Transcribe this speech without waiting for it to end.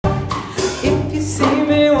If you see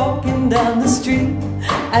me walking down the street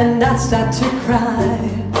and I start to cry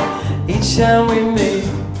each time we meet,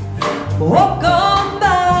 walk on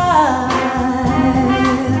by,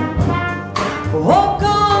 walk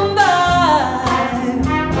on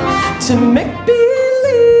by, to make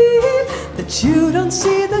believe that you don't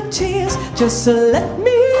see the tears, just to let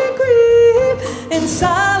me grieve in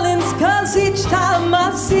silence, 'cause each time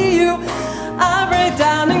I see you I break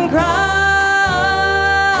down and cry.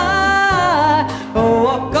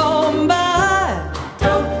 Walk on by,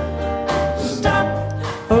 don't stop.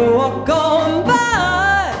 Walk on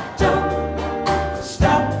by, don't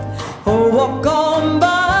stop. Walk on by.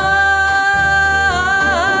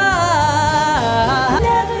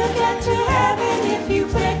 Never get to heaven if you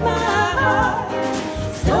break my heart,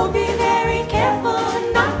 so be very careful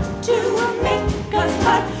not to make us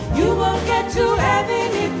part. You won't get to heaven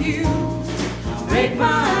if you break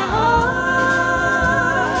my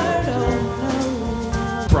heart. Oh, no.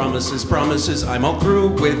 Promises, promises, I'm all through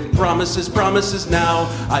with promises, promises now.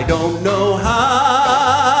 I don't know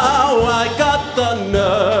how I got the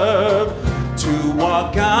nerve to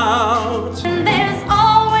walk out. There's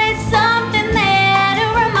always something there to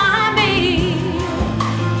remind me.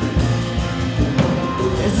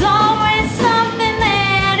 There's always something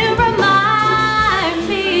there to remind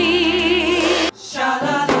me.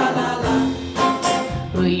 Sha-la-la-la-la.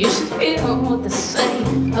 Well, you should hear what they say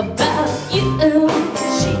about you.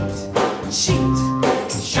 Sheet, sheet,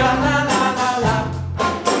 sha-la-la-la-la.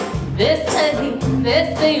 They say you've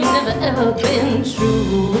never ever been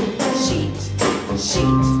true. Sheet,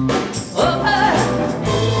 sheet. Oh,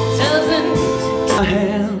 doesn't My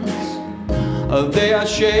hands, they are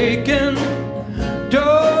shaking.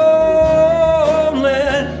 Don't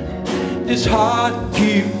let this heart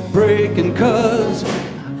keep breaking, 'cause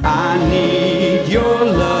I need your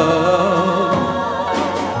love.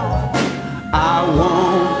 I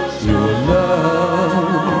want your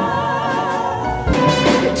love.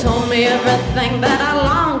 You told me everything that I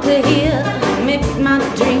long to hear, mixed my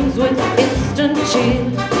dreams with instant cheer,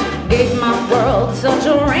 gave my world such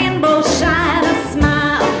a rainbow shine, a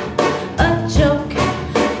smile, a joke,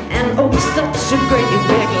 and oh, such a great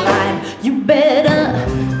big line. You better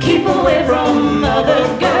keep away from other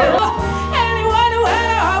girls. Anyone who had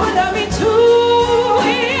a heart would love me too,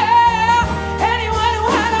 yeah. Anyone who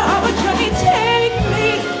had a heart would surely take me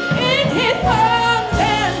in his arms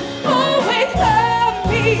and always love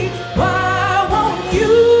me. Why won't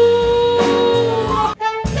you?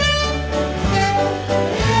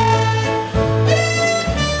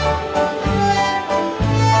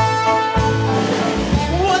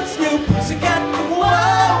 What's new, pussycat?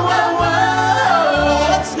 Whoa, whoa, whoa.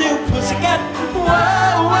 What's new, pussycat?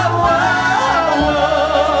 Whoa, whoa, whoa.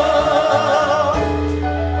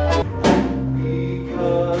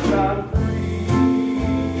 Because I'm free,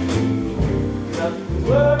 nothing to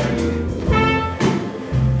worry.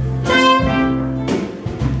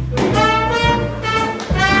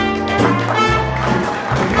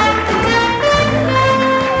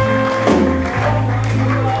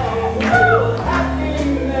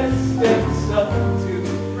 Happiness steps up to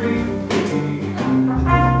free me.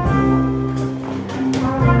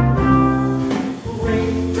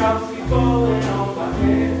 Raindrops keep falling on my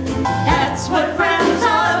head. That's what friends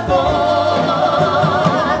are for.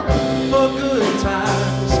 For good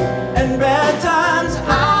times and bad times,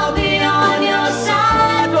 I'll be on your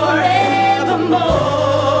side forevermore.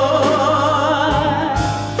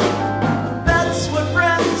 that's what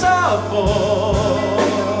friends are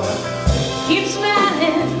for. Keep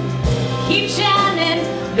smiling, keep shining,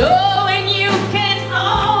 knowing you can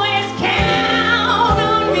always count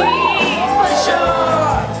on me for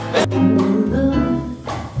sure.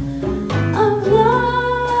 Of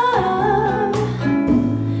love,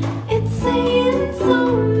 it's saying so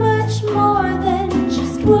much more than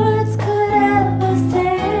just words could ever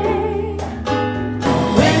say.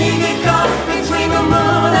 When you get caught between the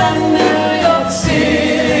moon and New York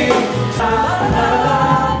City,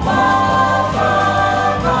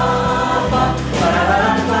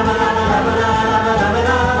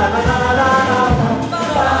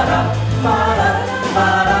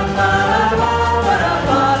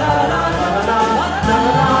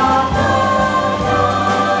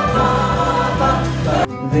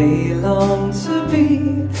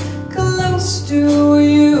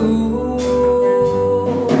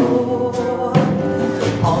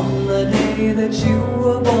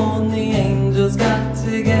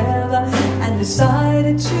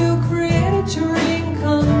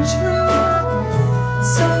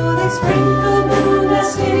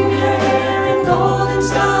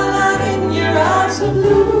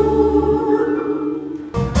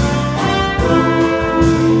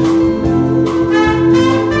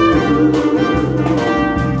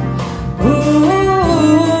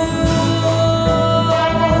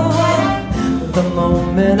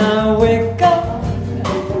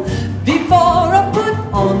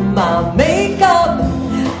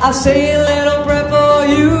 I'll say a little prayer for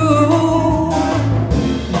you.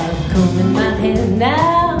 I'm combing my hair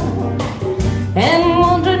now and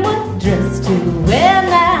wondering what dress to wear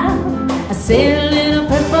now. I say a little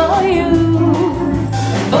prayer for you.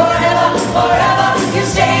 Forever, forever, you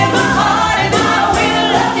stay in my heart and I will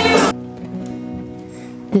love you.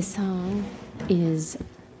 This song is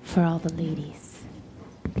for all the ladies.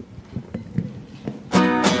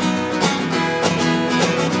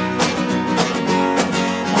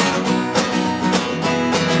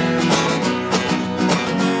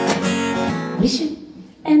 Wishing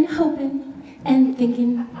and hoping and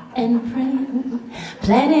thinking and praying,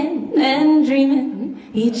 planning and dreaming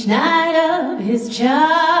each night of his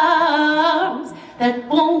charms that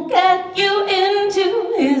won't get you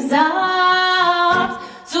into his arms.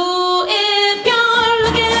 So if you're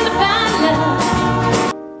looking to find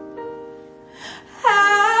love,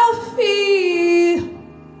 I'll feel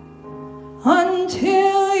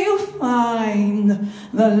until you find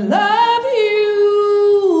the love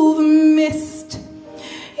you've missed.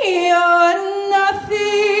 You're nothing.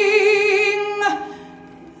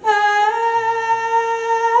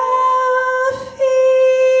 I'll feel.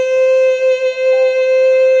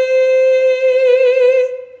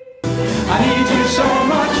 I need you so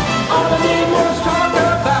much, all I need was talk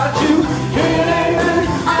about you. Here and then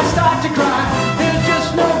I start to cry, there's just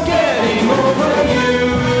no getting over you.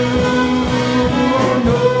 Oh,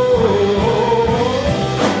 no.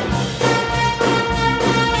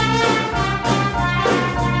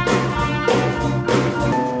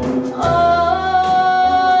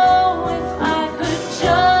 oh, if I could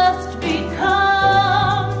just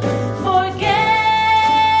become forgetful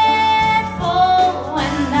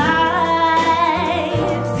when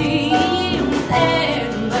night seems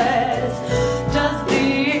endless, does the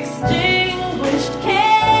extinguished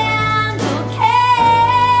candle care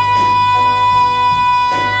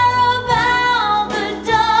about the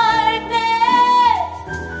darkness?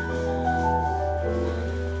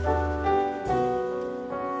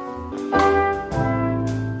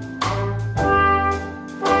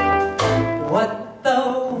 What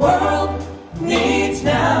the world needs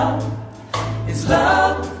now is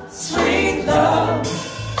love, sweet love.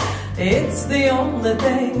 It's the only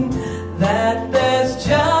thing that there's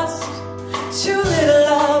just too little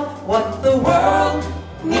of. What the world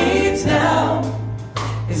needs now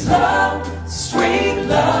is love, sweet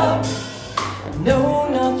love. No,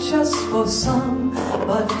 not just for some,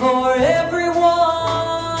 but for everyone.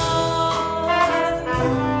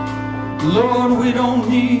 Lord, we don't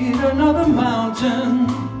need another mountain.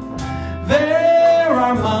 There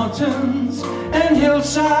are mountains and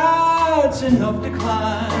hillsides enough to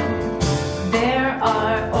climb. There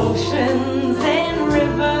are oceans and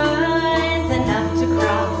rivers enough to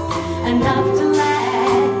cross, enough to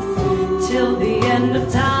last till the end of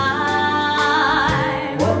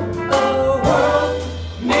time. What the world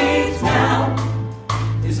needs now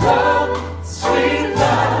is love, sweet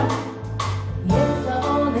love. It's the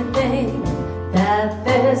only thing that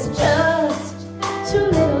there's just too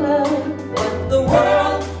little of. What the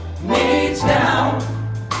world needs now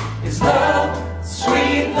is love,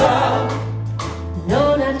 sweet love.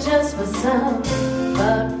 No, not just for some,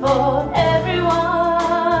 but for everyone.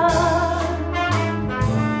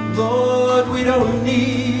 Lord, we don't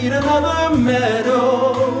need another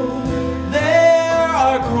meadow. There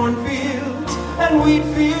are cornfields and wheat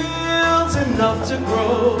fields enough to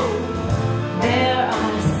grow. There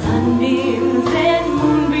are sunbeams and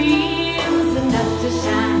moonbeams enough to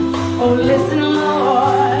shine. Oh, listen,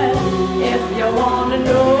 Lord, if you want to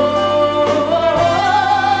know.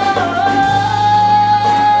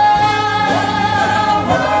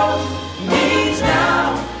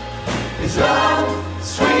 Love,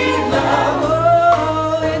 sweet love.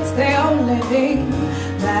 Oh, it's the only thing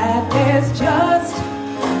that there's just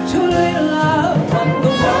too little of. What the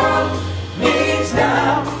world needs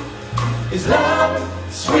now is love,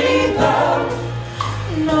 sweet love.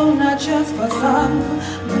 No, not just for some,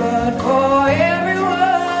 but for everyone.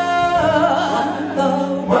 What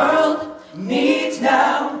the world needs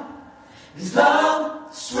now is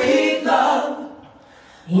love, sweet love.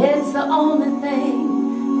 It's the only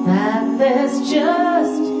thing that there's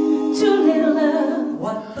just too little of.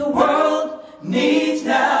 What the world needs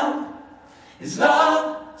now is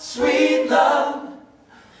love, sweet love.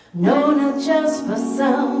 No, not just for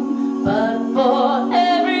some, but for